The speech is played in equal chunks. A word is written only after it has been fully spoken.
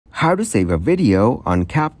How to save a video on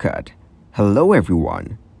Capcut. Hello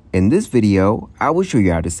everyone. In this video, I will show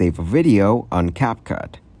you how to save a video on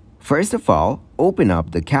Capcut. First of all, open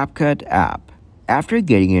up the Capcut app. After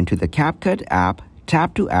getting into the Capcut app,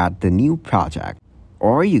 tap to add the new project.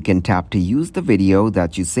 Or you can tap to use the video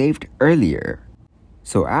that you saved earlier.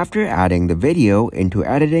 So after adding the video into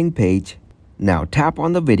editing page, now tap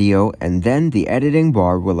on the video and then the editing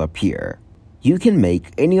bar will appear. You can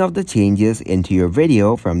make any of the changes into your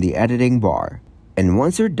video from the editing bar. And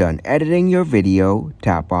once you're done editing your video,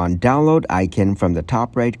 tap on download icon from the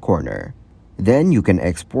top right corner. Then you can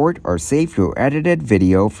export or save your edited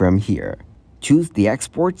video from here. Choose the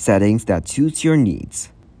export settings that suits your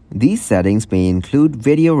needs. These settings may include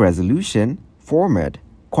video resolution, format,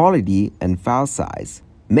 quality, and file size.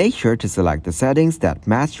 Make sure to select the settings that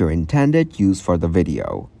match your intended use for the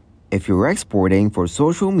video. If you're exporting for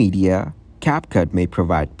social media, Capcut may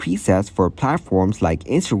provide presets for platforms like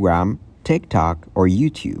Instagram, TikTok, or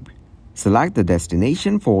YouTube. Select the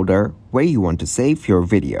destination folder where you want to save your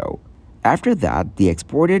video. After that, the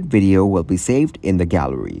exported video will be saved in the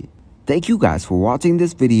gallery. Thank you guys for watching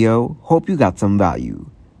this video. Hope you got some value.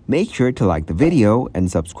 Make sure to like the video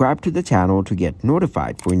and subscribe to the channel to get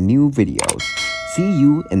notified for new videos. See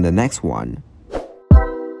you in the next one.